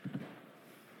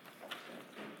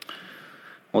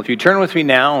Well, if you turn with me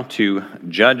now to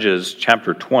Judges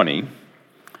chapter 20,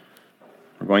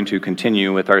 we're going to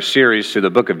continue with our series through the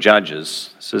book of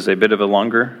Judges. This is a bit of a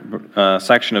longer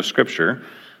section of Scripture,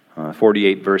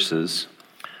 48 verses.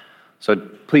 So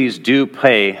please do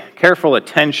pay careful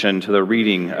attention to the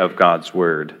reading of God's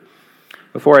Word.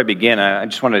 Before I begin, I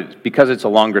just want to, because it's a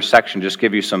longer section, just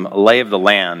give you some lay of the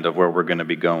land of where we're going to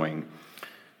be going.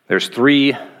 There's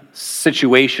three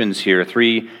situations here,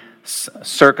 three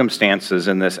circumstances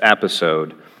in this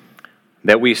episode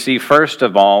that we see. First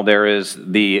of all, there is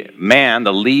the man,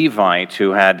 the Levite,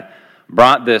 who had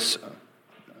brought this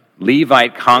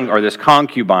Levite this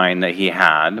concubine that he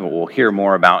had, we'll hear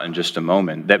more about in just a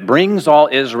moment, that brings all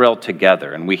Israel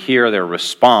together, and we hear their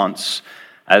response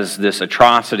as this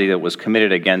atrocity that was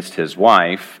committed against his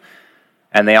wife,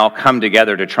 and they all come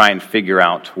together to try and figure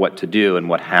out what to do and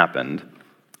what happened.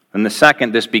 And the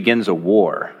second, this begins a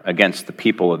war against the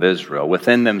people of Israel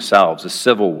within themselves, a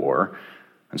civil war.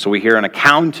 And so we hear an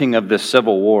accounting of this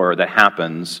civil war that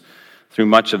happens through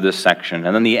much of this section.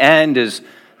 And then the end is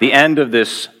the end of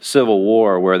this civil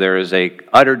war, where there is a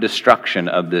utter destruction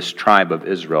of this tribe of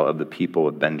Israel, of the people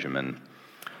of Benjamin.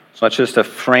 So that's just a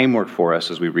framework for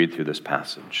us as we read through this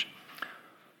passage.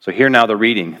 So hear now the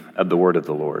reading of the word of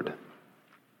the Lord.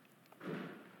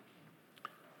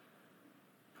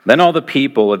 Then all the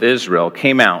people of Israel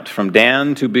came out from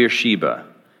Dan to Beersheba,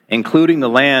 including the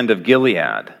land of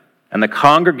Gilead, and the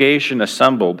congregation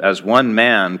assembled as one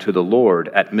man to the Lord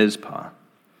at Mizpah.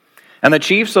 And the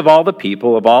chiefs of all the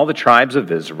people of all the tribes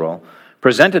of Israel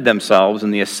presented themselves in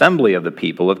the assembly of the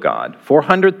people of God,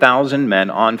 400,000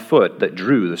 men on foot that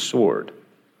drew the sword.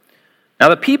 Now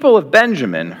the people of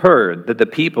Benjamin heard that the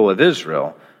people of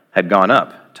Israel had gone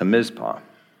up to Mizpah.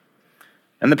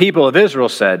 And the people of Israel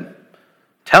said,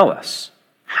 "Tell us,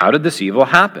 how did this evil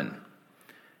happen?"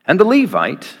 And the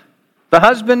Levite, the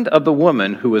husband of the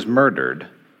woman who was murdered,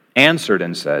 answered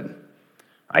and said,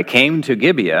 "I came to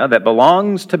Gibeah that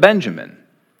belongs to Benjamin,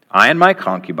 I and my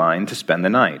concubine, to spend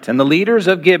the night. And the leaders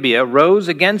of Gibeah rose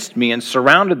against me and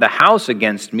surrounded the house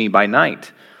against me by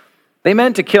night. They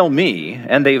meant to kill me,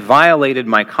 and they violated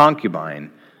my concubine,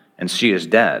 and she is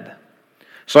dead.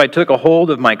 So I took a hold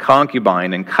of my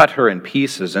concubine and cut her in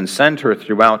pieces and sent her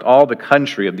throughout all the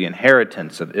country of the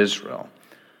inheritance of Israel.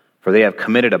 For they have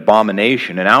committed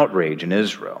abomination and outrage in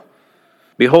Israel.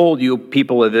 Behold, you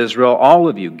people of Israel, all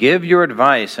of you, give your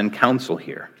advice and counsel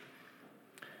here."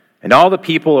 And all the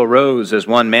people arose as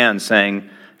one man, saying,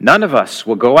 "None of us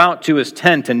will go out to his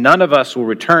tent, and none of us will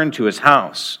return to his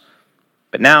house.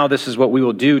 But now this is what we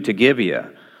will do to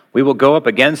Gibeah. We will go up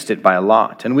against it by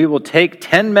lot, and we will take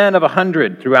 10 men of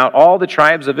 100 throughout all the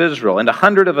tribes of Israel, and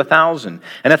 100 of 1,000,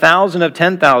 and 1,000 of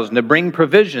 10,000 to bring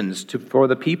provisions for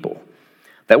the people,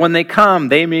 that when they come,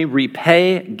 they may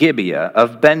repay Gibeah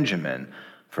of Benjamin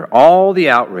for all the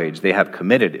outrage they have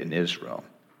committed in Israel."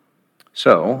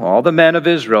 So all the men of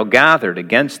Israel gathered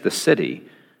against the city,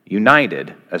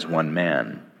 united as one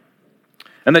man.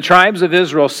 And the tribes of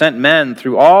Israel sent men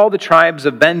through all the tribes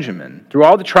of Benjamin,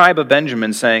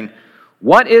 saying,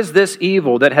 "What is this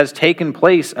evil that has taken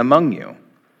place among you?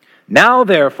 Now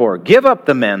therefore give up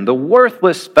the men, the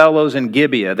worthless fellows in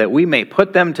Gibeah, that we may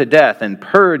put them to death and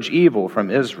purge evil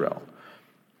from Israel."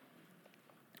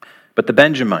 But the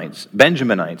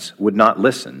Benjaminites would not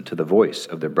listen to the voice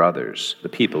of their brothers, the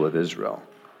people of Israel.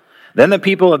 Then the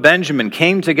people of Benjamin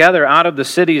came together out of the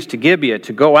cities to Gibeah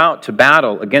to go out to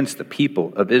battle against the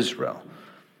people of Israel.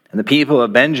 And the people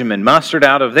of Benjamin mustered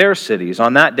out of their cities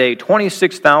on that day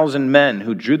 26,000 men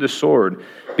who drew the sword,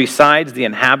 besides the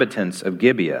inhabitants of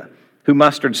Gibeah, who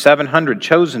mustered 700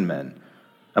 chosen men.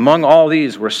 Among all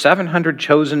these were 700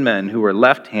 chosen men who were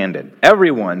left-handed,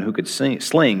 everyone who could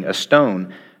sling a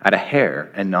stone at a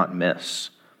hair and not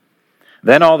miss.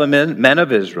 Then all the men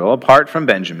of Israel, apart from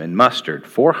Benjamin, mustered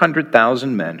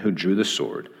 400,000 men who drew the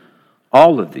sword.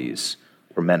 All of these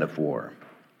were men of war.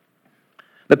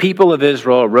 The people of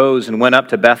Israel arose and went up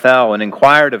to Bethel and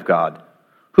inquired of God,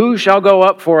 "Who shall go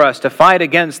up for us to fight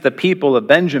against the people of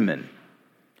Benjamin?"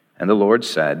 And the Lord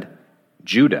said,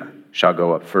 "Judah shall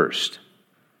go up first."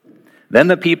 Then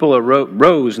the people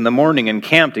rose in the morning and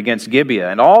camped against Gibeah,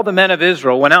 and all the men of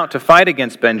Israel went out to fight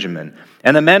against Benjamin.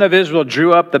 And the men of Israel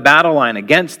drew up the battle line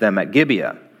against them at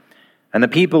Gibeah. And the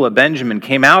people of Benjamin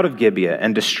came out of Gibeah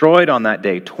and destroyed on that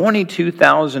day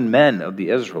 22,000 men of the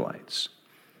Israelites.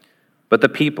 But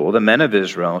the men of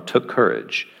Israel, took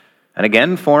courage and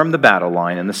again formed the battle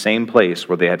line in the same place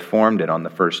where they had formed it on the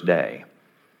first day.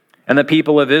 And the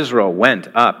people of Israel went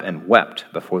up and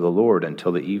wept before the Lord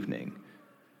until the evening.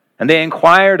 And they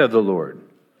inquired of the Lord,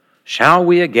 "Shall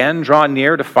we again draw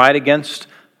near to fight against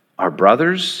our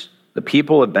brothers, the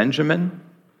people of Benjamin?"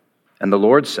 And the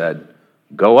Lord said,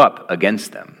 "Go up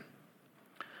against them."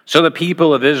 So the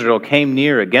people of Israel came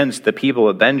near against the people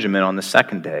of Benjamin on the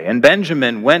second day. And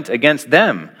Benjamin went against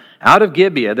them out of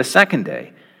Gibeah the second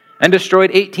day, and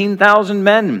destroyed 18,000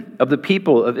 men of the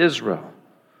people of Israel.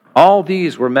 All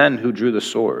these were men who drew the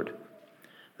sword.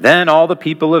 Then all the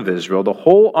people of Israel, the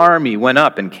whole army, went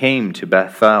up and came to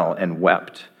Bethel and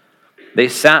wept. They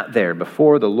sat there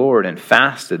before the Lord and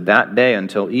fasted that day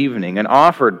until evening, and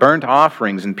offered burnt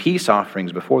offerings and peace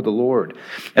offerings before the Lord.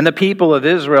 And the people of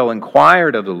Israel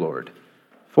inquired of the Lord,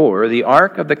 for the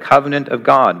ark of the covenant of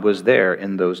God was there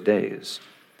in those days.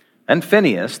 And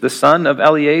Phinehas, the son of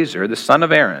Eleazar, the son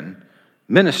of Aaron,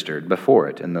 ministered before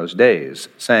it in those days,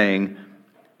 saying,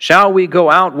 "Shall we go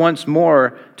out once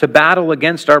more to battle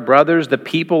against our brothers, the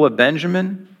people of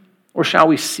Benjamin, or shall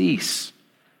we cease?"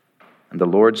 And the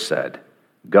Lord said,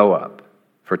 "Go up,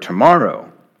 for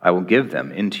tomorrow I will give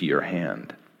them into your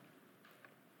hand."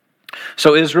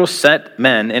 So Israel set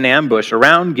men in ambush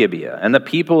around Gibeah, and the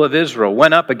people of Israel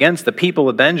went up against the people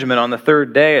of Benjamin on the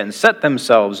third day and set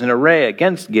themselves in array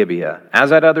against Gibeah,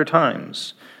 as at other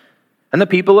times. And the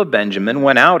people of Benjamin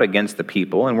went out against the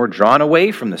people and were drawn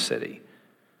away from the city.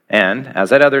 And,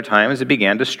 as at other times, they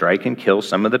began to strike and kill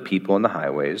some of the people in the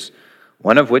highways,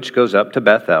 one of which goes up to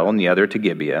Bethel and the other to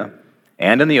Gibeah,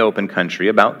 and in the open country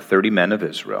about 30 men of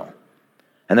Israel.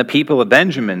 And the people of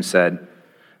Benjamin said,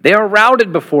 "They are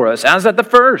routed before us, as at the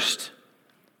first."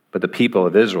 But the people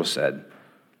of Israel said,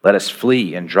 "Let us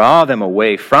flee and draw them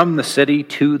away from the city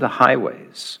to the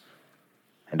highways."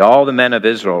 And all the men of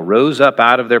Israel rose up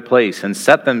out of their place and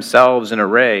set themselves in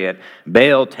array at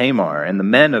Baal Tamar. And the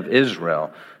men of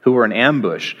Israel who were in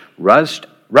ambush rushed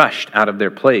out of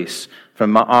their place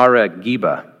from Ma'arah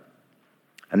Geba.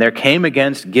 And there came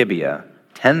against Gibeah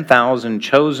 10,000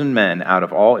 chosen men out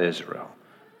of all Israel.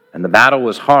 And the battle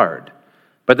was hard.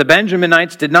 But the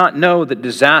Benjaminites did not know that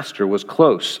disaster was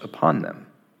close upon them.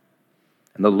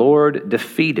 And the Lord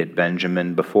defeated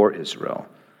Benjamin before Israel.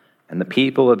 And the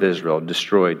people of Israel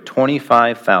destroyed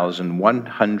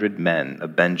 25,100 men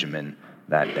of Benjamin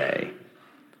that day.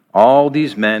 All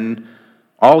these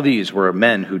were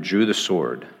men who drew the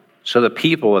sword. So the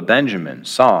people of Benjamin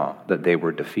saw that they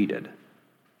were defeated.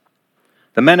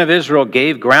 The men of Israel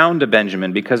gave ground to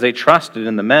Benjamin because they trusted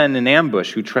in the men in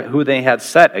ambush who they had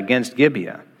set against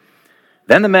Gibeah.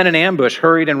 Then the men in ambush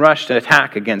hurried and rushed an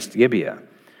attack against Gibeah.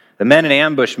 The men in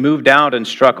ambush moved out and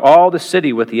struck all the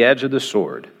city with the edge of the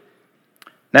sword.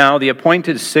 Now the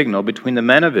appointed signal between the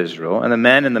men of Israel and the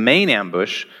men in the main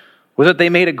ambush was that they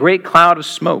made a great cloud of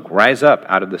smoke rise up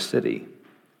out of the city.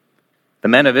 The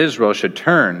men of Israel should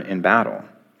turn in battle.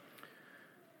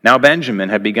 Now Benjamin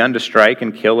had begun to strike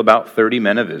and kill about 30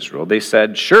 men of Israel. They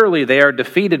said, "Surely they are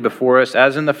defeated before us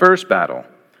as in the first battle."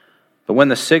 But when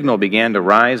the signal began to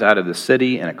rise out of the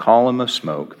city in a column of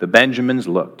smoke, the Benjamins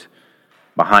looked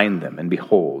behind them, and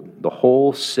behold, the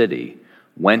whole city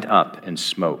went up in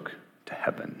smoke to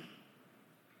heaven.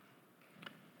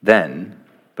 Then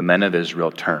the men of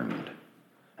Israel turned,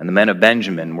 and the men of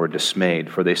Benjamin were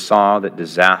dismayed, for they saw that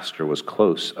disaster was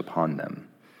close upon them.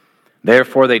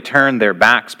 Therefore they turned their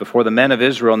backs before the men of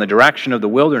Israel in the direction of the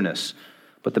wilderness,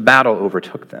 but the battle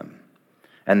overtook them,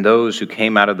 and those who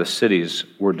came out of the cities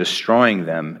were destroying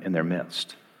them in their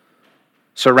midst.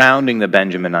 Surrounding the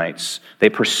Benjaminites, they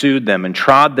pursued them and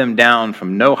trod them down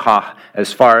from Nohah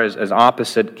as far as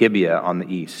opposite Gibeah on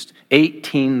the east.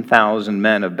 18,000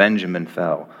 men of Benjamin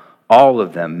fell, all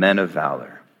of them men of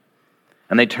valor.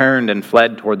 And they turned and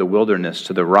fled toward the wilderness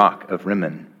to the rock of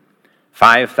Rimmon.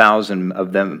 5,000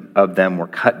 of them were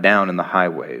cut down in the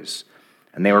highways,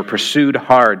 and they were pursued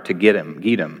hard to get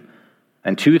him,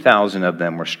 and 2,000 of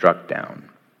them were struck down.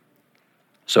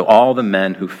 So all the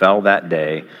men who fell that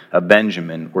day of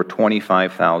Benjamin were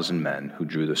 25,000 men who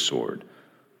drew the sword,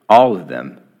 all of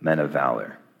them men of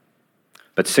valor.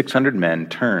 But 600 men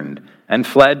turned and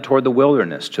fled toward the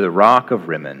wilderness to the rock of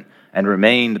Rimmon, and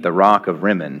remained at the rock of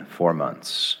Rimmon 4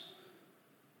 months.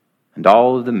 And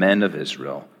all of the men of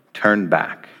Israel turned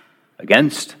back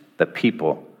against the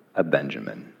people of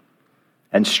Benjamin,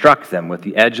 and struck them with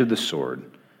the edge of the sword,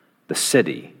 the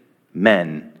city,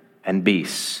 men, and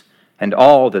beasts, and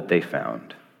all that they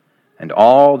found. And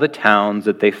all the towns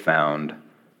that they found,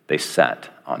 they set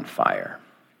on fire.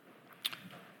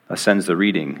 Thus ends the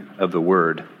reading of the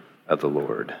word of the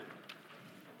Lord.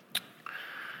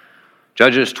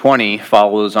 Judges 20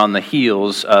 follows on the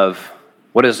heels of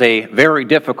what is a very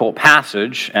difficult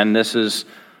passage, and this is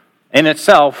in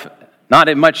itself not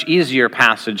a much easier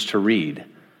passage to read.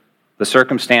 The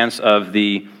circumstance of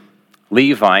the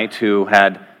Levite who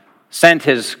had sent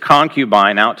his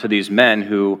concubine out to these men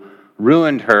who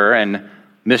ruined her and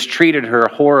mistreated her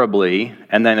horribly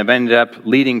and then ended up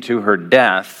leading to her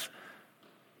death,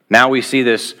 now we see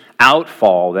this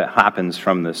outfall that happens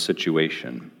from this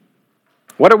situation.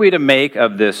 What are we to make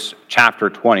of this chapter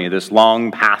 20, this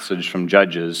long passage from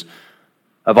Judges,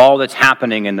 of all that's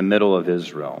happening in the middle of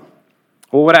Israel?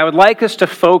 Well, what I would like us to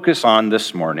focus on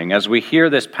this morning as we hear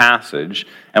this passage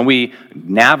and we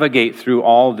navigate through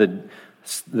all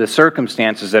the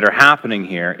circumstances that are happening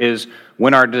here is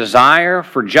when our desire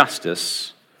for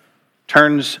justice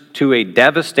turns to a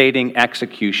devastating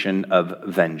execution of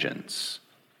vengeance.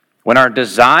 When our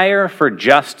desire for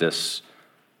justice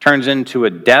turns into a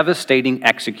devastating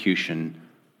execution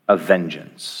of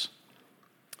vengeance.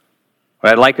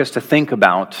 What I'd like us to think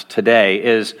about today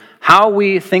is how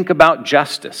we think about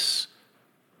justice.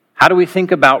 How do we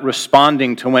think about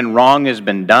responding to when wrong has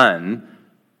been done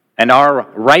and our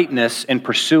rightness in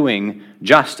pursuing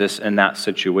justice in that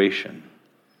situation?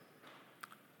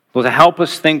 Well, to help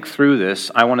us think through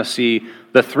this, I want to see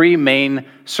the three main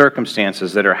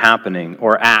circumstances that are happening,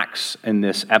 or acts, in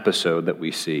this episode that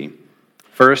we see.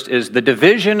 First is the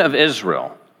division of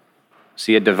Israel.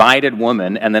 See a divided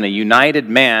woman and then a united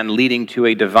man leading to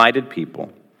a divided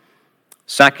people.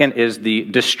 Second is the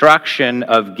destruction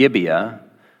of Gibeah,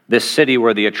 this city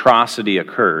where the atrocity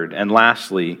occurred. And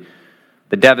lastly,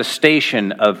 the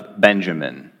devastation of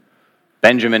Benjamin.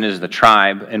 Benjamin is the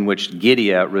tribe in which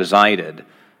Gideon resided.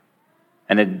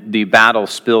 And the battle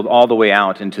spilled all the way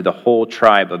out into the whole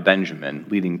tribe of Benjamin,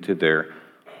 leading to their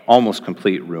almost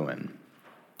complete ruin.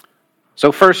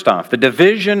 So first off, the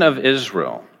division of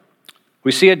Israel.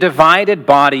 We see a divided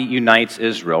body unites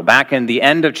Israel. Back in the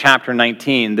end of chapter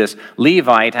 19, this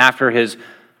Levite, after his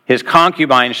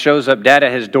concubine shows up dead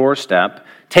at his doorstep,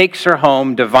 takes her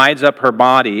home, divides up her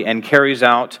body, and carries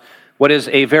out what is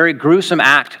a very gruesome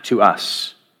act to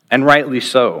us, and rightly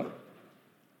so.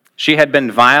 She had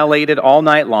been violated all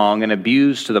night long and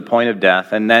abused to the point of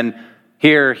death, and then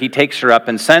here he takes her up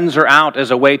and sends her out as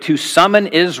a way to summon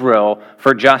Israel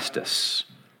for justice.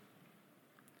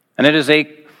 And it is a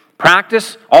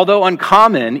practice, although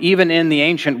uncommon even in the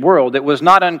ancient world, it was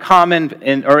not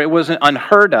uncommon or it wasn't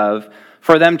unheard of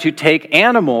for them to take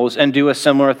animals and do a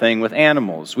similar thing with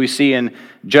animals. We see in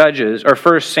Judges or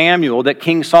 1 Samuel that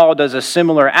King Saul does a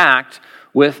similar act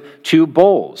with two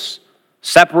bulls,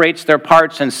 separates their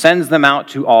parts and sends them out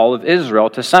to all of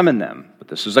Israel to summon them. But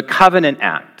this was a covenant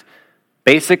act,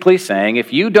 basically saying,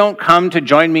 if you don't come to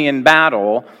join me in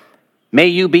battle, may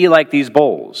you be like these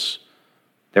bulls.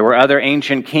 There were other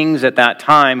ancient kings at that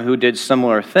time who did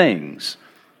similar things.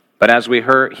 But as we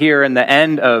heard here in the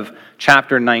end of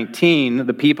chapter 19,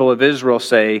 the people of Israel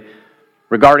say,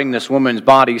 regarding this woman's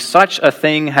body, such a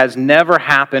thing has never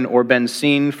happened or been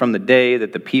seen from the day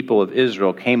that the people of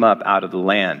Israel came up out of the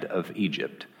land of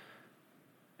Egypt.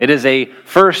 It is a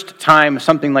first time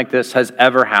something like this has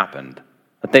ever happened,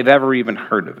 that they've ever even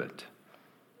heard of it.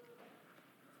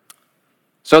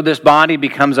 So this body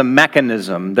becomes a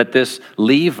mechanism that this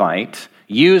Levite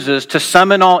uses to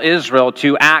summon all Israel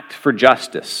to act for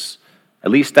justice.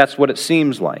 At least that's what it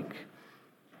seems like.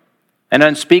 An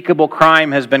unspeakable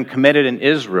crime has been committed in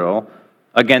Israel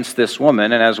against this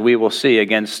woman, and as we will see,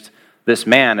 against this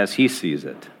man as he sees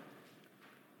it.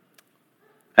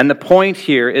 And the point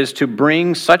here is to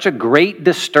bring such a great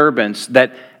disturbance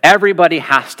that everybody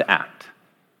has to act.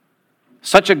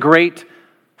 Such a great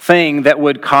thing that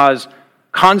would cause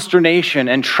consternation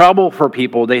and trouble for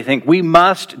people. They think, we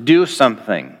must do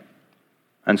something.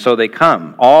 And so they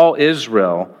come. All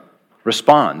Israel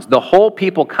responds. The whole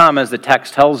people come, as the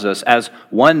text tells us, as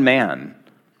one man.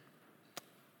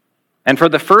 And for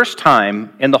the first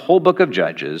time in the whole book of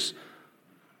Judges,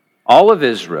 all of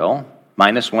Israel,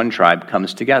 minus one tribe,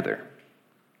 comes together.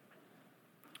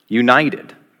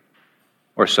 United,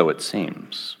 or so it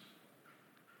seems.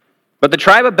 But the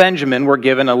tribe of Benjamin were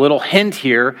given a little hint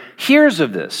here, hears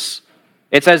of this.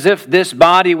 It's as if this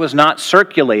body was not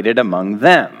circulated among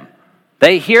them.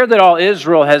 They hear that all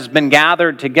Israel has been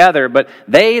gathered together, but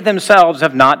they themselves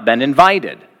have not been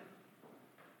invited.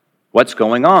 What's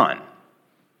going on?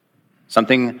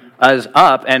 Something is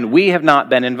up, and we have not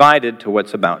been invited to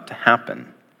what's about to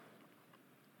happen.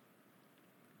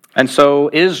 And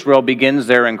so Israel begins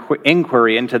their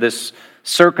inquiry into this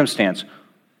circumstance.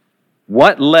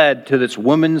 What led to this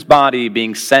woman's body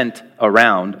being sent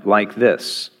around like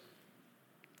this?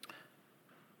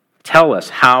 Tell us,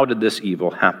 how did this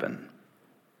evil happen?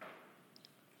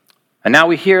 And now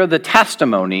we hear the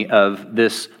testimony of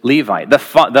this Levite,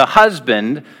 the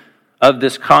husband of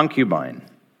this concubine.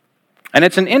 And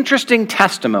it's an interesting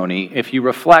testimony if you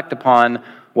reflect upon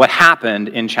what happened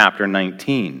in chapter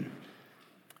 19.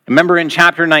 Remember in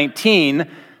chapter 19,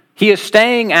 He is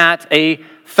staying at a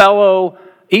fellow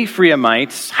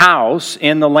Ephraimite's house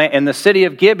in the city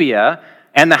of Gibeah,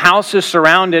 and the house is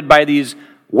surrounded by these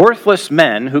worthless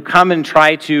men who come and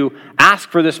try to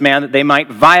ask for this man that they might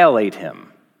violate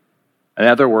him.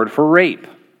 Another word for rape.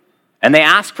 And they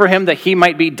ask for him that he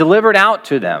might be delivered out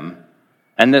to them.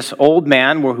 And this old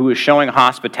man, who is showing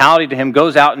hospitality to him,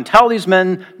 goes out and tells these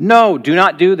men, no, do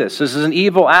not do this. This is an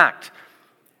evil act.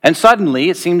 And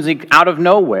suddenly, it seems like out of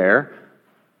nowhere,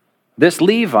 this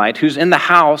Levite who's in the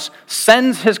house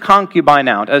sends his concubine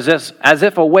out as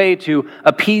if a way to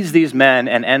appease these men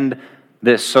and end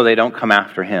this so they don't come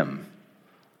after him.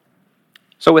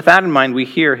 So with that in mind, we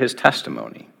hear his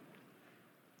testimony.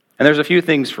 And there's a few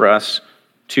things for us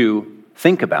to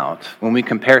think about when we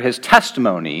compare his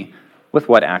testimony with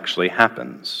what actually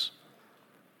happens.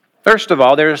 First of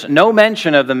all, there's no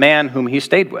mention of the man whom he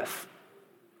stayed with.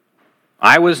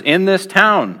 I was in this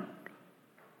town,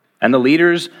 and the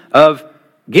leaders of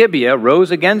Gibeah rose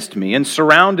against me and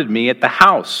surrounded me at the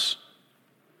house.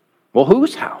 Well,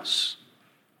 whose house?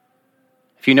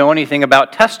 If you know anything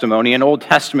about testimony in Old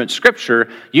Testament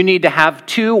scripture, you need to have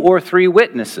 2 or 3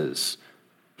 witnesses.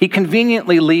 He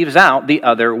conveniently leaves out the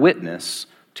other witness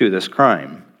to this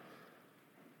crime.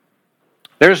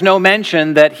 There's no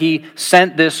mention that he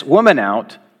sent this woman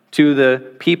out to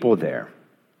the people there.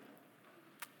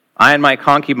 I and my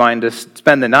concubine to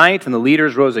spend the night, and the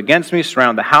leaders rose against me,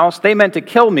 surround the house. They meant to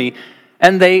kill me,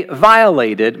 and they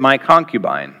violated my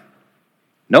concubine.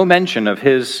 No mention of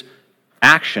his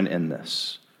action in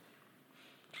this.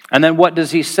 And then what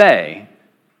does he say?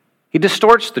 He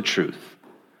distorts the truth.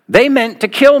 They meant to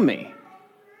kill me.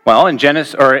 Well, in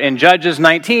Judges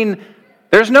 19,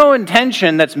 there's no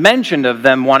intention that's mentioned of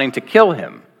them wanting to kill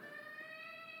him.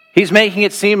 He's making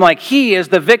it seem like he is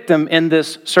the victim in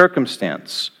this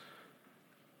circumstance.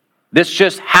 This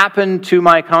just happened to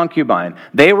my concubine.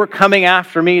 They were coming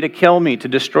after me to kill me, to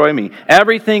destroy me.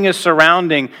 Everything is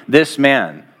surrounding this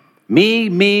man.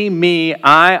 Me,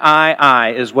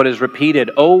 I is what is repeated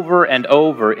over and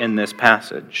over in this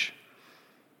passage.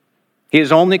 He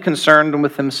is only concerned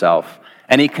with himself,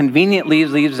 and he conveniently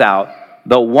leaves out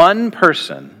the one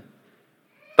person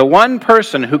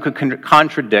who could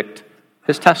contradict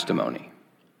his testimony.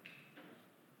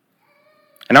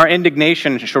 And our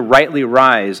indignation should rightly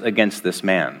rise against this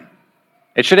man.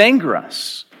 It should anger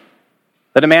us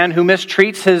that a man who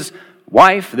mistreats his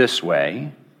wife this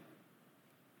way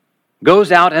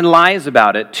goes out and lies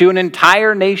about it to an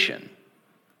entire nation.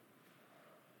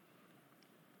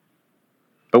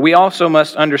 But we also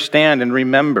must understand and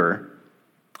remember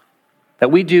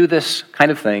that we do this kind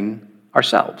of thing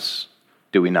ourselves,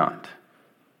 do we not?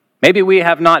 Maybe we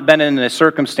have not been in a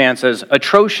circumstance as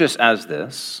atrocious as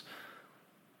this,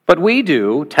 but we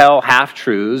do tell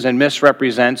half-truths and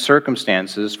misrepresent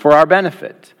circumstances for our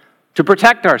benefit, to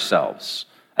protect ourselves,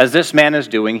 as this man is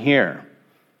doing here.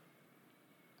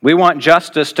 We want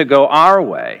justice to go our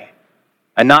way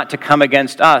and not to come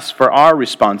against us for our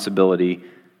responsibility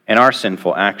and our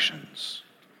sinful actions.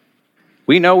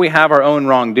 We know we have our own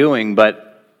wrongdoing,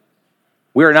 but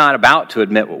we're not about to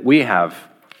admit what we have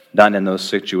done in those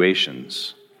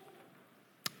situations.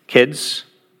 Kids,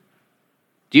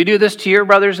 do you do this to your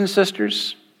brothers and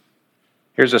sisters?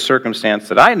 Here's a circumstance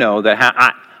that I know that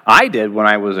I did when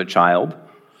I was a child.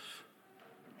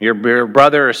 Your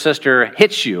brother or sister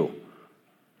hits you,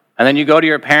 and then you go to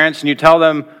your parents and you tell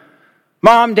them,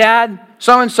 Mom, Dad,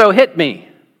 so-and-so hit me.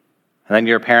 And then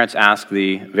your parents ask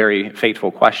the very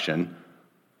fateful question,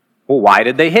 well, why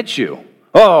did they hit you?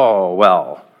 Oh,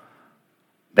 well,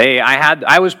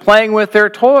 I was playing with their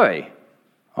toy.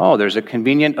 Oh, there's a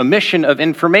convenient omission of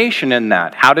information in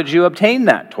that. How did you obtain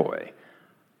that toy?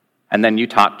 And then you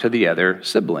talk to the other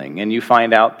sibling, and you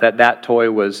find out that that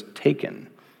toy was taken.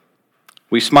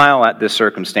 We smile at this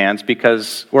circumstance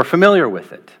because we're familiar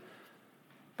with it.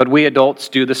 But we adults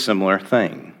do the similar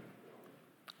thing.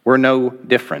 We're no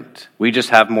different. We just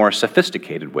have more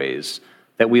sophisticated ways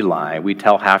that we lie. We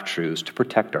tell half-truths to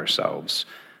protect ourselves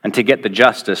and to get the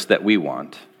justice that we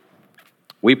want.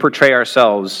 We portray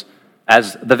ourselves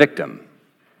as the victim,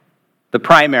 the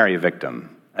primary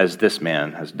victim, as this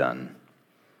man has done.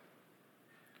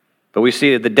 But we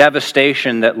see the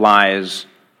devastation that lies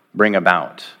bring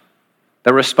about.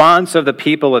 The response of the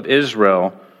people of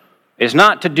Israel is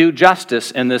not to do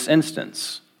justice in this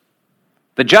instance.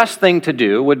 The just thing to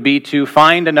do would be to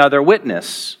find another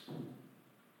witness.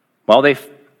 Well, they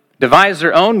devise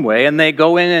their own way, and they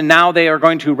go in, and now they are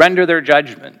going to render their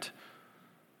judgment.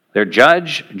 Their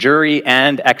judge, jury,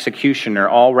 and executioner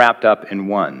all wrapped up in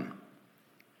one.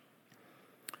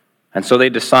 And so they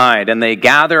decide, and they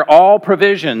gather all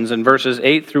provisions in verses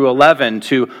 8 through 11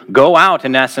 to go out,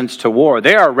 in essence, to war.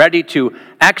 They are ready to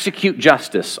execute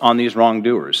justice on these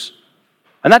wrongdoers.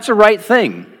 And that's a right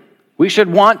thing. We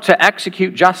should want to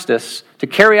execute justice, to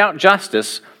carry out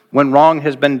justice when wrong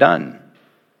has been done.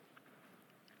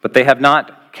 But they have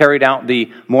not carried out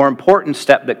the more important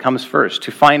step that comes first,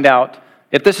 to find out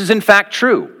if this is in fact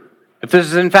true, if this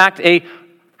is in fact an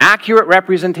accurate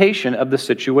representation of the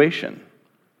situation.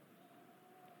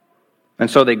 And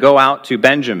so they go out to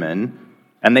Benjamin,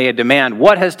 and they demand,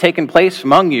 "What has taken place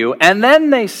among you?" And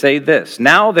then they say this,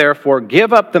 "Now therefore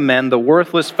give up the men, the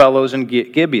worthless fellows in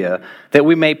Gibeah, that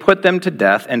we may put them to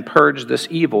death and purge this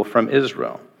evil from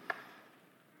Israel."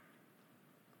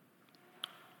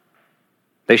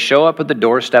 They show up at the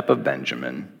doorstep of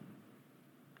Benjamin,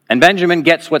 and Benjamin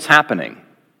gets what's happening.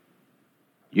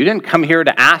 You didn't come here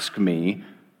to ask me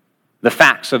the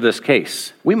facts of this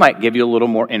case. We might give you a little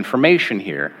more information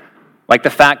here. Like the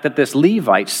fact that this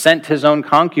Levite sent his own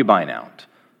concubine out.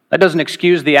 That doesn't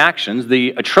excuse the actions,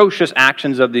 the atrocious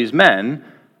actions of these men,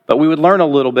 but we would learn a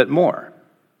little bit more.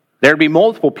 There'd be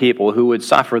multiple people who would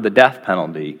suffer the death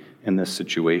penalty in this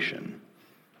situation.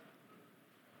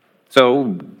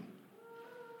 So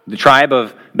the tribe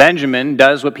of Benjamin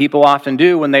does what people often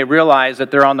do when they realize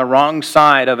that they're on the wrong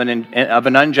side of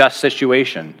an unjust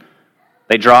situation.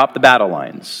 They draw up the battle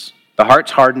lines. The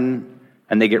hearts harden,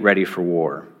 and they get ready for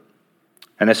war.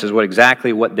 And this is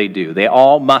exactly what they do. They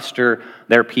all muster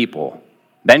their people.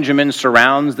 Benjamin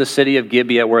surrounds the city of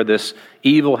Gibeah where this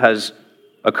evil has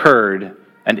occurred,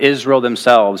 and Israel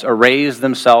themselves arrays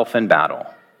themselves in battle.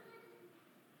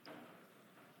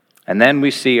 And then we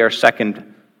see our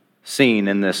second scene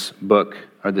in this book,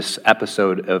 or this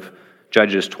episode of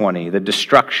Judges 20, the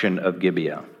destruction of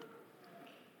Gibeah.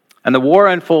 And the war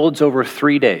unfolds over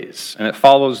 3 days, and it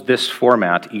follows this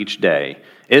format each day.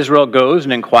 Israel goes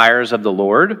and inquires of the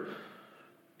Lord.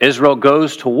 Israel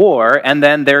goes to war, and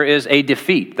then there is a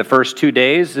defeat. The first 2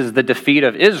 days is the defeat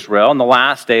of Israel, and the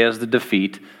last day is the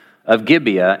defeat of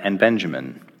Gibeah and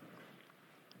Benjamin.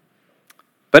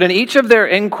 But in each of their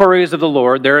inquiries of the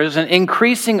Lord, there is an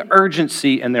increasing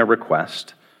urgency in their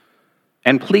request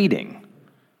and pleading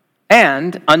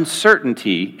and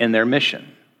uncertainty in their mission.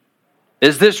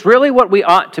 Is this really what we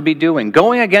ought to be doing,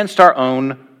 going against our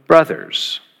own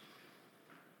brothers?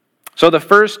 So the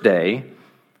first day,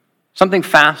 something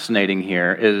fascinating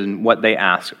here is in what they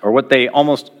ask, or what they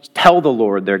almost tell the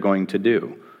Lord they're going to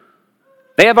do.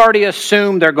 They have already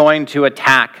assumed they're going to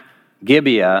attack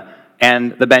Gibeah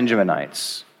and the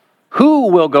Benjaminites. Who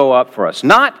will go up for us?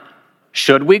 Not,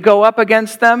 should we go up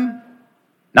against them?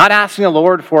 Not asking the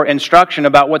Lord for instruction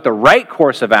about what the right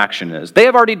course of action is. They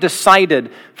have already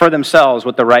decided for themselves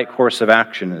what the right course of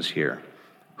action is here.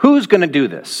 Who's going to do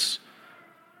this?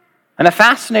 And a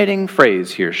fascinating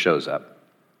phrase here shows up.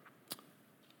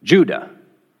 Judah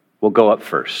will go up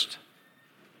first.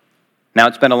 Now,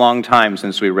 it's been a long time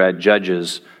since we read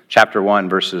Judges chapter 1,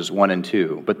 verses 1 and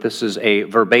 2, but this is a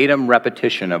verbatim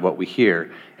repetition of what we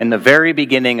hear in the very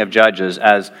beginning of Judges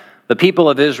as the people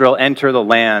of Israel enter the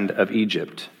land of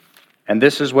Egypt. And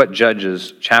this is what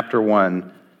Judges chapter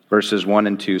 1, verses 1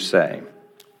 and 2 say.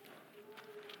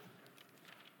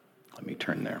 Let me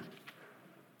turn there.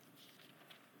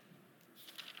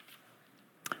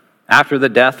 After the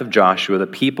death of Joshua, the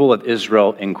people of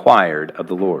Israel inquired of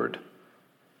the Lord,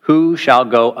 "Who shall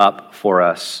go up for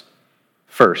us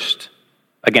first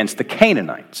against the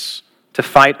Canaanites to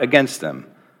fight against them?"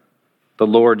 The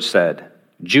Lord said,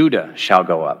 "Judah shall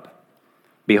go up.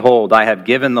 Behold, I have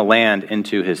given the land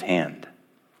into his hand."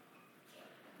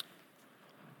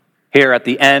 Here at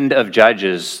the end of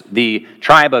Judges, the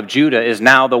tribe of Judah is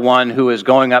now the one who is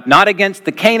going up not against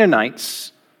the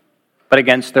Canaanites, but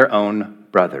against their own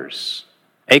brothers.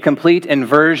 A complete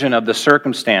inversion of the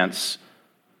circumstance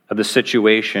of the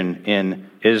situation in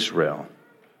Israel.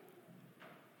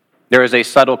 There is a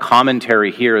subtle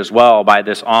commentary here as well by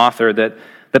this author that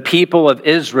the people of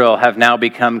Israel have now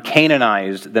become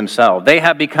Canaanized themselves. They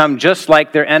have become just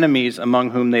like their enemies among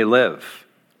whom they live.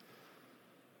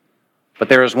 But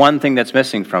there is one thing that's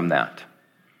missing from that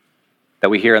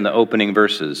we hear in the opening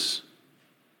verses.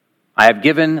 I have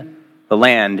given the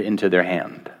land into their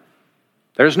hand.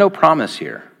 There's no promise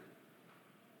here.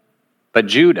 But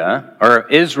Judah, or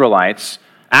Israelites,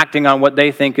 acting on what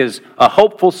they think is a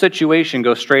hopeful situation,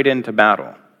 go straight into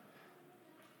battle.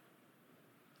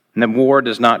 And the war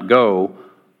does not go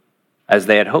as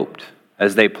they had hoped,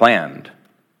 as they planned.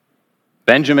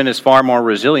 Benjamin is far more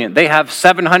resilient. They have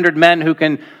 700 men who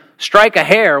can strike a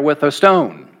hare with a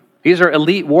stone. These are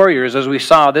elite warriors, as we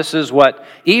saw. This is what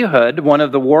Ehud, one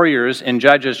of the warriors in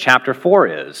Judges chapter 4,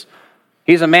 is.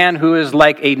 He's a man who is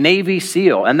like a Navy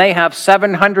SEAL, and they have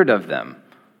 700 of them.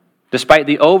 Despite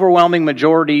the overwhelming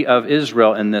majority of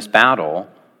Israel in this battle,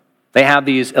 they have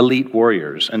these elite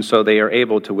warriors, and so they are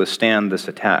able to withstand this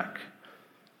attack.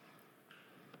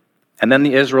 And then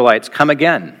the Israelites come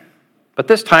again, but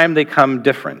this time they come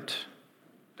different.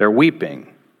 They're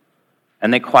weeping,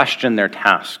 and they question their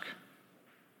task.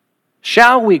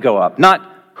 Shall we go up? Not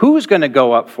who's going to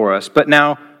go up for us, but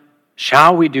now,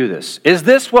 shall we do this? Is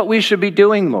this what we should be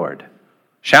doing, Lord?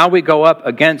 Shall we go up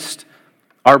against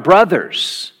our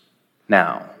brothers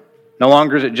now? No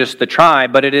longer is it just the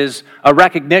tribe, but it is a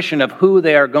recognition of who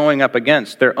they are going up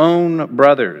against, their own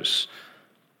brothers.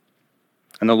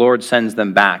 And the Lord sends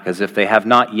them back as if they have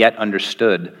not yet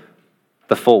understood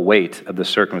the full weight of the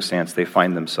circumstance they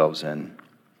find themselves in.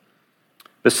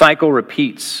 The cycle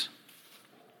repeats.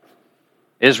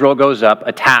 Israel goes up,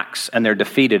 attacks, and they're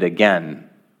defeated again.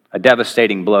 A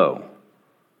devastating blow.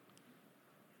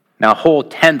 Now, a whole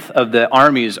tenth of the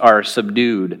armies are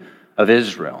subdued of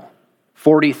Israel.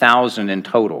 40,000 in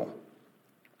total.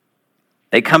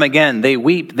 They come again, they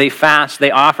weep, they fast,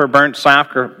 they offer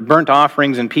burnt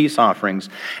offerings and peace offerings,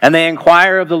 and they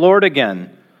inquire of the Lord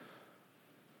again.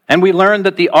 And we learn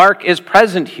that the ark is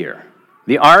present here.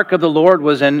 The ark of the Lord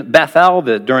was in Bethel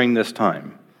during this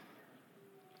time.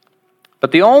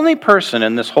 But the only person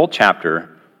in this whole chapter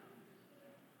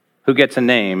who gets a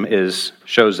name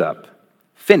shows up.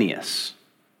 Phinehas.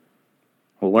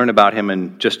 We'll learn about him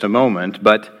in just a moment,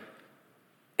 but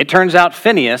it turns out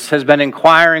Phinehas has been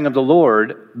inquiring of the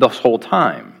Lord this whole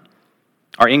time.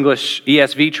 Our English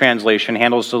ESV translation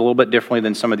handles it a little bit differently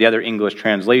than some of the other English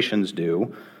translations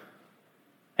do.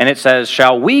 And it says,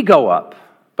 shall we go up?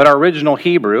 But our original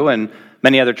Hebrew and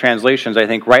many other translations, I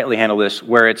think, rightly handle this,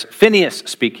 where it's Phinehas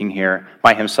speaking here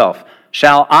by himself.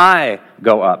 Shall I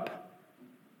go up?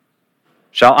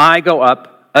 Shall I go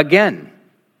up again?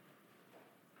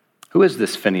 Who is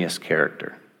this Phinehas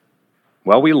character?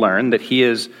 Well, we learn that he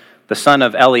is the son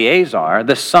of Eleazar,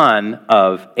 the son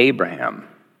of Abraham.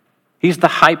 He's the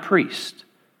high priest.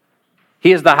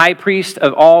 He is the high priest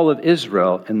of all of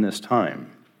Israel in this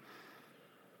time.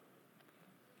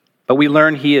 But we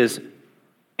learn he is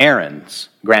Aaron's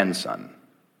grandson.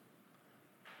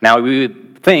 Now, we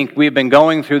would think we've been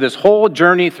going through this whole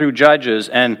journey through Judges,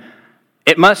 and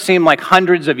it must seem like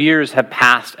hundreds of years have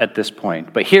passed at this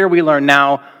point. But here we learn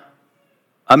now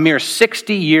a mere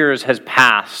 60 years has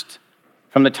passed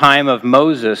from the time of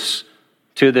Moses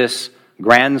to this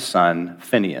grandson,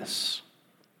 Phinehas.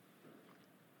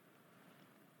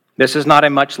 This is not a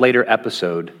much later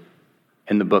episode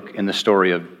in the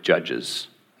story of Judges,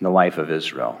 in the life of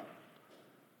Israel.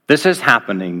 This is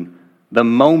happening the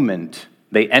moment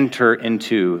they enter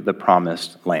into the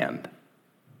promised land.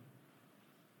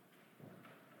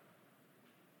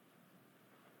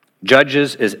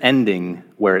 Judges is ending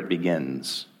where it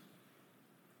begins.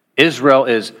 Israel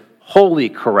is wholly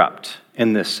corrupt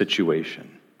in this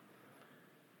situation.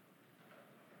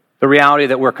 The reality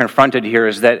that we're confronted here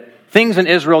is that things in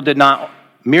Israel did not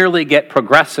merely get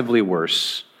progressively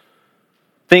worse.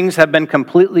 Things have been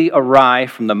completely awry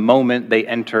from the moment they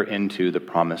enter into the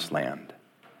promised land.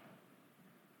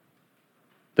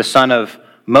 The son of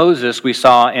Moses we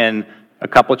saw in a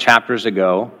couple chapters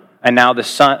ago, and now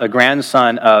the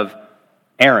grandson of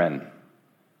Aaron.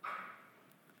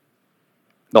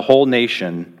 The whole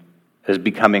nation is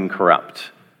becoming corrupt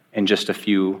in just a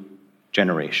few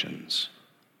generations.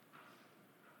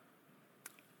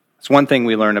 It's one thing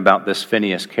we learn about this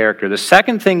Phinehas character. The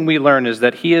second thing we learn is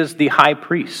that he is the high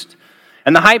priest.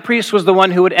 And the high priest was the one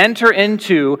who would enter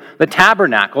into the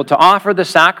tabernacle to offer the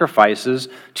sacrifices,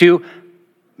 to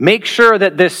make sure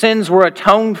that the sins were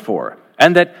atoned for,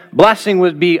 and that blessing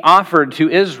would be offered to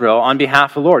Israel on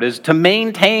behalf of the Lord, is to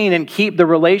maintain and keep the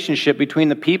relationship between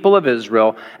the people of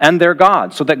Israel and their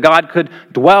God, so that God could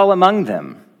dwell among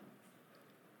them.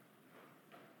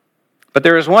 But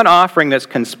there is one offering that's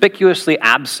conspicuously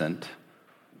absent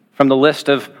from the list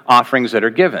of offerings that are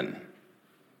given.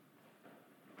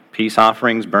 Peace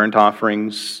offerings, burnt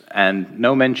offerings, and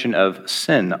no mention of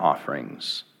sin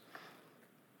offerings.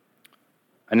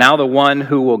 And now the one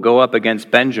who will go up against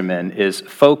Benjamin is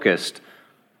focused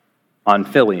on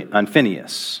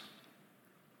Phinehas.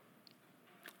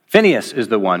 Phinehas is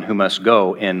the one who must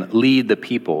go and lead the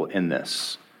people in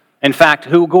this. In fact,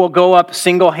 who will go up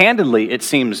single-handedly, it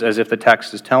seems as if the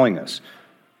text is telling us.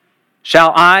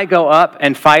 Shall I go up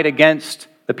and fight against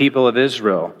the people of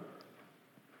Israel?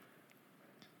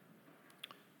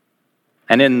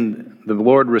 And then the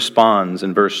Lord responds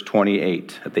in verse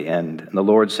 28 at the end. And the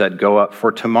Lord said, go up,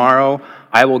 for tomorrow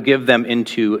I will give them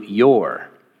into your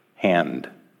hand,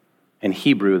 In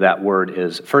Hebrew, that word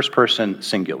is first person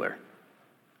singular.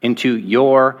 Into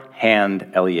your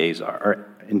hand, Eleazar, or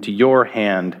into your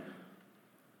hand,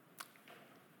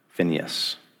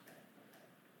 Phinehas.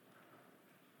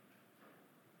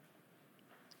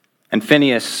 And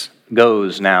Phinehas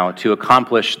goes now to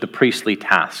accomplish the priestly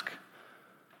task,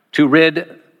 to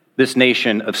rid this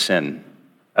nation of sin,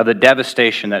 of the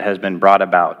devastation that has been brought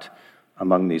about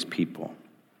among these people.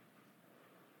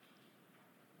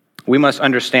 We must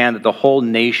understand that the whole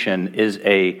nation is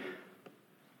a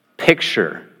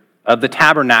picture of the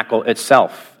tabernacle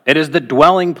itself. It is the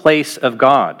dwelling place of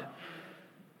God.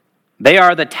 They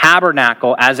are the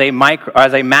tabernacle as a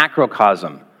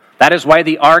macrocosm. That is why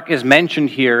the ark is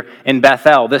mentioned here in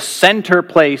Bethel, the center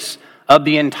place of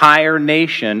the entire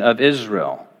nation of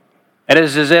Israel. It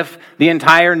is as if the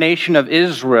entire nation of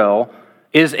Israel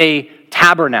is a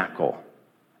tabernacle,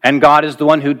 and God is the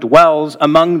one who dwells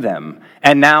among them.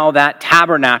 And now that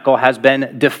tabernacle has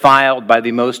been defiled by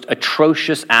the most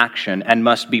atrocious action and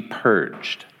must be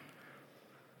purged.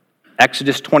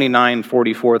 Exodus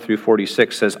 29:44 through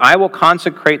 46 says, I will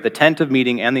consecrate the tent of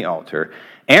meeting and the altar.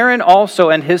 Aaron also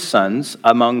and his sons,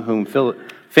 among whom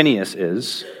Phinehas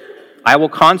is, I will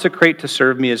consecrate to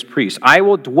serve me as priests. I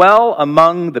will dwell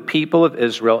among the people of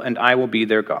Israel, and I will be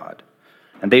their God.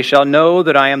 And they shall know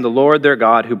that I am the Lord their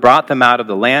God, who brought them out of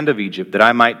the land of Egypt, that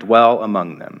I might dwell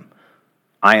among them.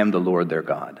 I am the Lord their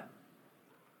God.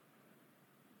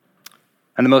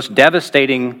 And the most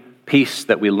devastating piece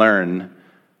that we learn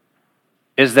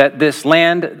is that this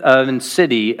land and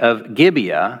city of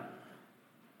Gibeah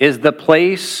is the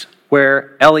place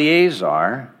where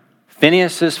Eleazar,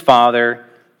 Phinehas' father,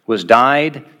 was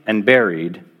died and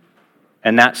buried,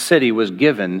 and that city was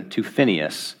given to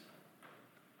Phinehas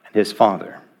and his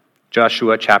father.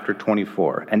 Joshua chapter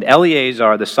 24. And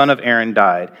Eleazar, the son of Aaron,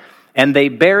 died, and they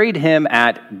buried him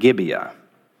at Gibeah,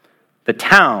 the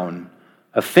town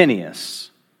of Phinehas,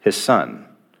 his son,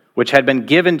 which had been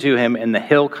given to him in the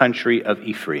hill country of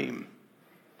Ephraim.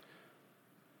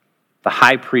 The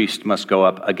high priest must go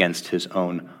up against his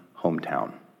own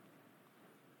hometown.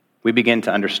 We begin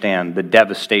to understand the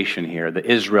devastation here that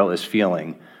Israel is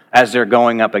feeling as they're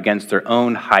going up against their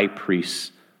own high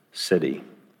priest's city.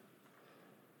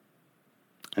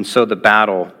 And so the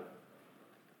battle,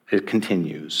 it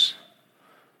continues.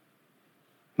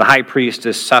 The high priest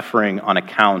is suffering on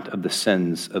account of the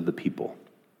sins of the people.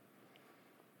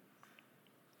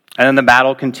 And then the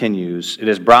battle continues. It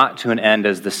is brought to an end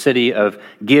as the city of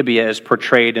Gibeah is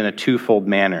portrayed in a twofold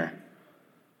manner.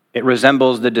 It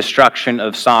resembles the destruction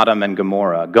of Sodom and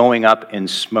Gomorrah, going up in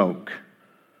smoke.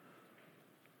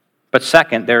 But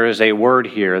second, there is a word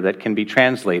here that can be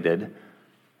translated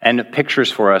and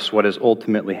pictures for us what is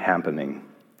ultimately happening.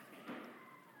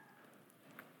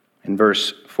 In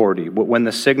verse 40, when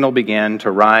the signal began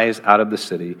to rise out of the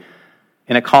city,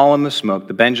 in a column of smoke,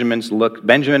 the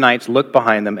Benjaminites looked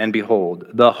behind them, and behold,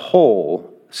 the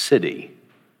whole city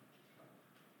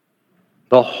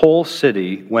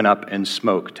went up in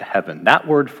smoke to heaven. That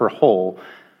word for whole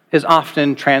is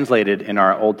often translated in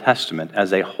our Old Testament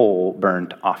as a whole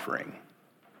burnt offering.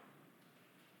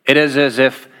 It is as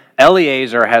if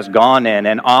Eleazar has gone in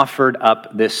and offered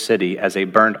up this city as a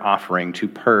burnt offering to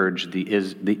purge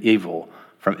the evil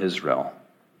from Israel,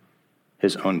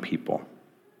 his own people.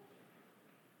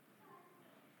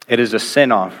 It is a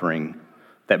sin offering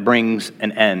that brings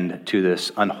an end to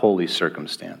this unholy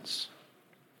circumstance.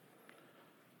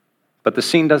 But the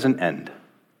scene doesn't end.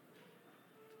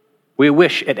 We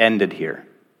wish it ended here.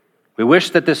 We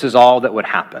wish that this is all that would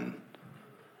happen.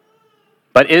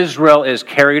 But Israel is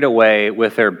carried away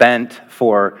with their bent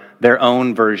for their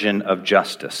own version of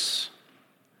justice.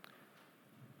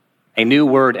 A new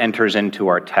word enters into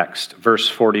our text, verse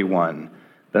 41.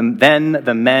 Then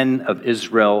the men of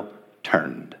Israel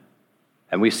turned.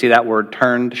 And we see that word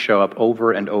turned show up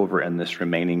over and over in this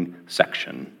remaining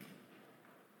section.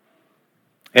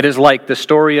 It is like the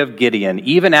story of Gideon.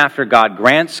 Even after God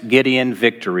grants Gideon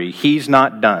victory, he's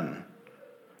not done.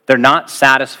 They're not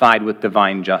satisfied with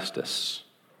divine justice.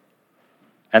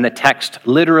 And the text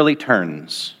literally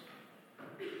turns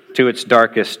to its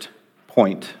darkest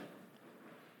point.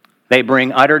 They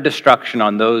bring utter destruction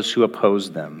on those who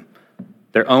oppose them,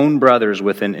 their own brothers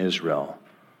within Israel.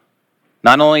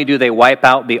 Not only do they wipe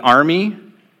out the army,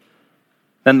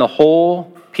 then the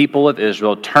whole people of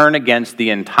Israel turn against the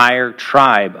entire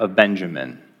tribe of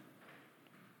Benjamin.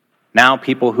 Now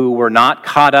people who were not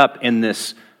caught up in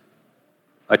this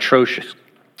atrocious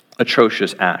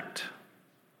act.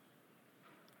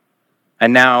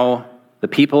 And now the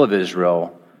people of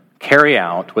Israel carry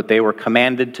out what they were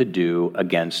commanded to do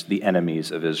against the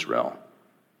enemies of Israel.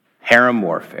 harem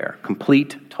warfare,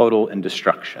 complete, total, and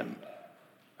destruction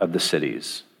of the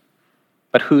cities.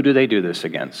 But who do they do this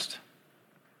against?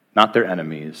 Not their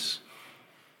enemies,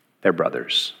 their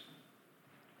brothers,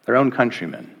 their own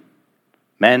countrymen,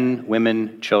 men,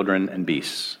 women, children, and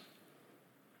beasts.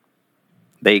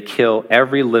 They kill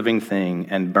every living thing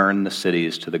and burn the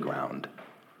cities to the ground.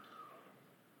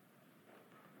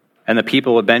 And the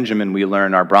people of Benjamin, we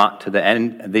learn, are brought to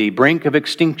the brink of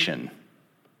extinction.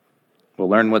 We'll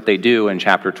learn what they do in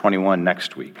chapter 21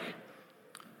 next week.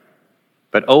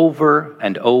 But over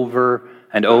and over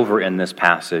and over in this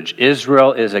passage,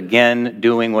 Israel is again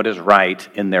doing what is right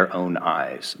in their own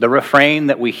eyes. The refrain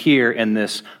that we hear in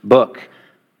this book,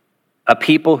 a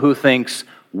people who thinks,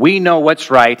 we know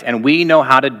what's right and we know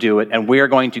how to do it and we are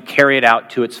going to carry it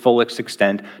out to its fullest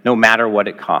extent no matter what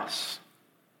it costs.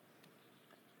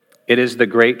 It is the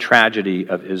great tragedy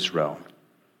of Israel.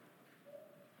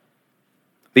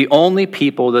 The only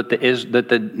people that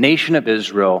the nation of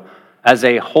Israel, as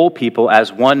a whole people,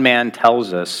 as one man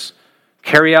tells us,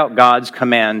 carry out God's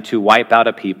command to wipe out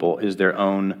a people is their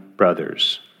own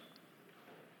brothers.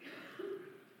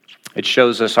 It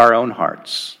shows us our own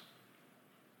hearts.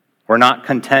 We're not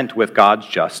content with God's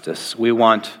justice. We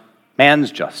want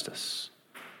man's justice.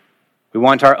 We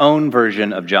want our own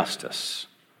version of justice.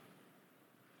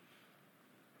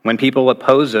 When people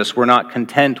oppose us, we're not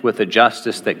content with the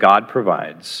justice that God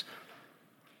provides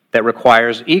that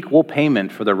requires equal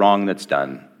payment for the wrong that's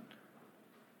done.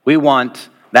 We want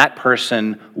that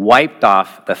person wiped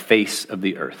off the face of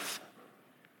the earth.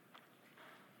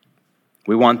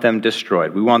 We want them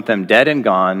destroyed. We want them dead and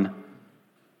gone,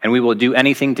 and we will do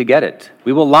anything to get it.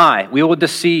 We will lie. We will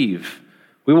deceive.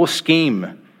 We will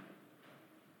scheme.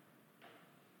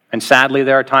 And sadly,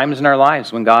 there are times in our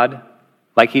lives when God,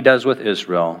 like he does with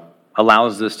Israel,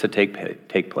 allows this to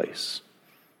take place.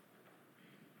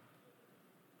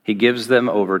 He gives them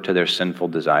over to their sinful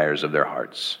desires of their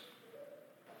hearts.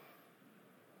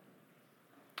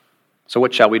 So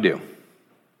what shall we do?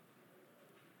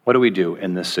 What do we do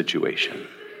in this situation?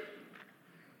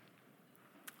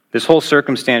 This whole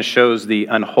circumstance shows the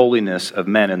unholiness of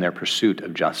men in their pursuit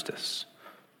of justice.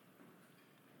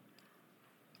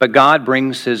 But God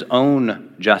brings his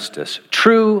own justice,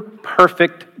 true,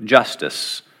 perfect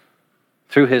justice,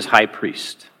 through his high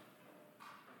priest.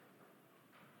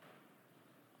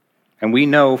 And we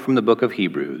know from the book of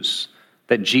Hebrews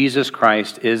that Jesus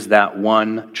Christ is that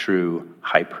one true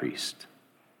high priest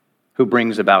who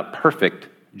brings about perfect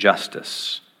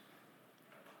justice.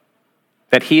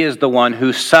 That he is the one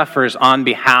who suffers on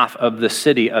behalf of the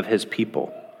city of his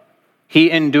people.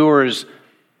 He endures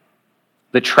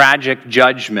the tragic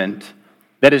judgment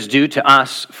that is due to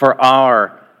us for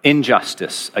our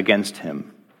injustice against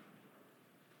him.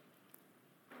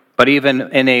 But even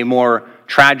in a more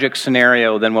tragic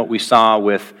scenario than what we saw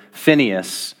with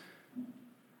Phinehas,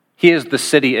 he is the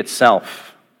city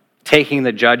itself, taking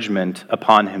the judgment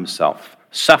upon himself,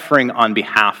 suffering on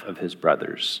behalf of his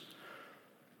brothers.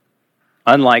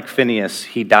 Unlike Phinehas,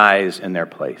 he dies in their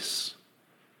place.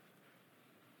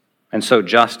 And so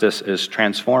justice is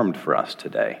transformed for us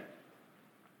today.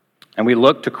 And we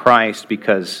look to Christ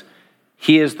because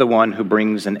he is the one who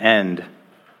brings an end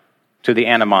to the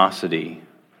animosity,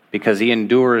 because he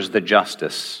endures the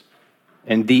justice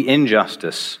and the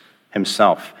injustice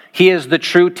himself. He is the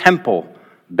true temple,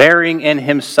 bearing in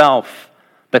himself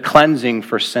the cleansing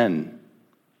for sin,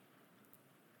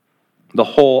 the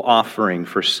whole offering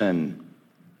for sin.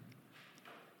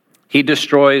 He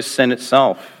destroys sin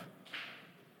itself.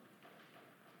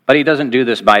 But he doesn't do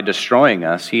this by destroying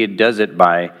us. He does it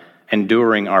by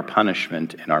enduring our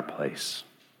punishment in our place.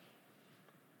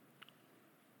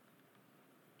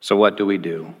 So what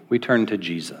do? We turn to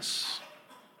Jesus.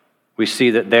 We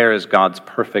see that there is God's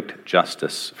perfect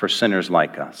justice for sinners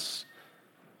like us.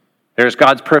 There is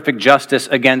God's perfect justice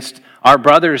against our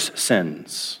brothers'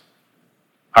 sins,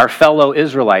 our fellow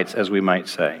Israelites, as we might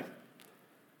say.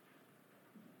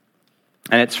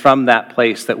 And it's from that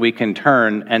place that we can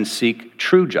turn and seek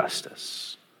true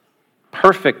justice,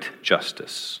 perfect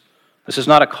justice. This is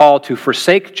not a call to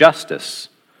forsake justice,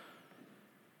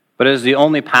 but it is the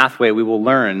only pathway we will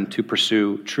learn to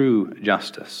pursue true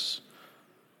justice.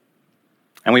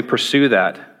 And we pursue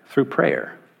that through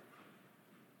prayer,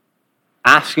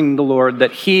 asking the Lord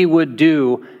that he would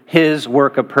do his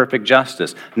work of perfect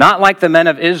justice, not like the men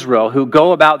of Israel who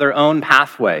go about their own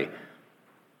pathway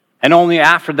and only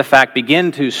after the fact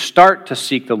begin to start to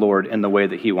seek the Lord in the way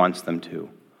that he wants them to.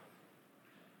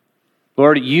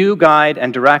 Lord, you guide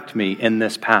and direct me in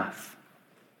this path.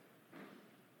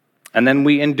 And then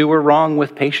we endure wrong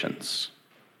with patience.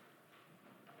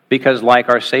 Because like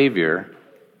our Savior,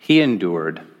 he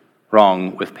endured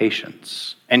wrong with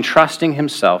patience, entrusting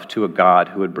himself to a God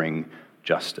who would bring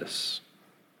justice.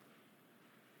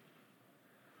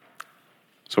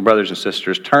 So, brothers and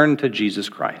sisters, turn to Jesus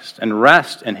Christ and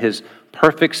rest in his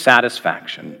perfect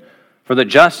satisfaction for the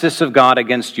justice of God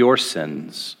against your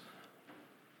sins.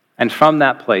 And from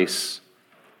that place,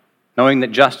 knowing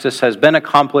that justice has been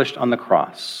accomplished on the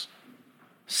cross,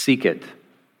 seek it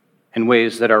in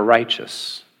ways that are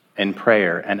righteous in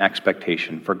prayer and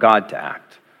expectation for God to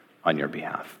act on your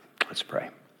behalf. Let's pray.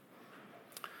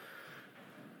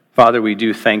 Father, we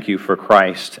do thank you for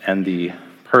Christ and the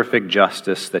perfect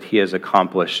justice that he has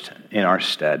accomplished in our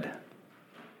stead.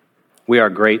 We are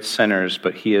great sinners,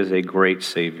 but he is a great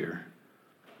Savior.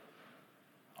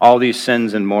 All these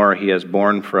sins and more he has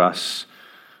borne for us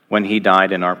when he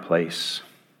died in our place.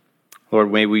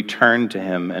 Lord, may we turn to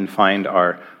him and find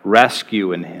our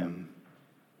rescue in him,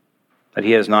 that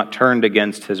he has not turned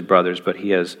against his brothers, but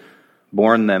he has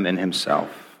borne them in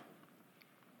himself.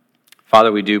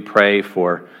 Father, we do pray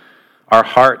for our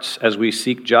hearts as we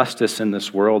seek justice in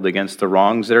this world against the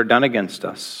wrongs that are done against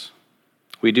us.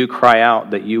 We do cry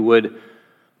out that you would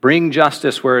bring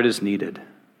justice where it is needed.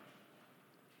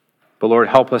 But Lord,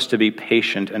 help us to be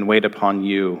patient and wait upon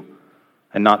you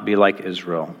and not be like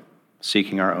Israel,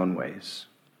 seeking our own ways.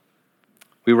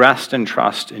 We rest and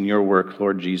trust in your work,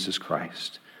 Lord Jesus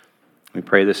Christ. We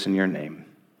pray this in your name.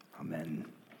 Amen.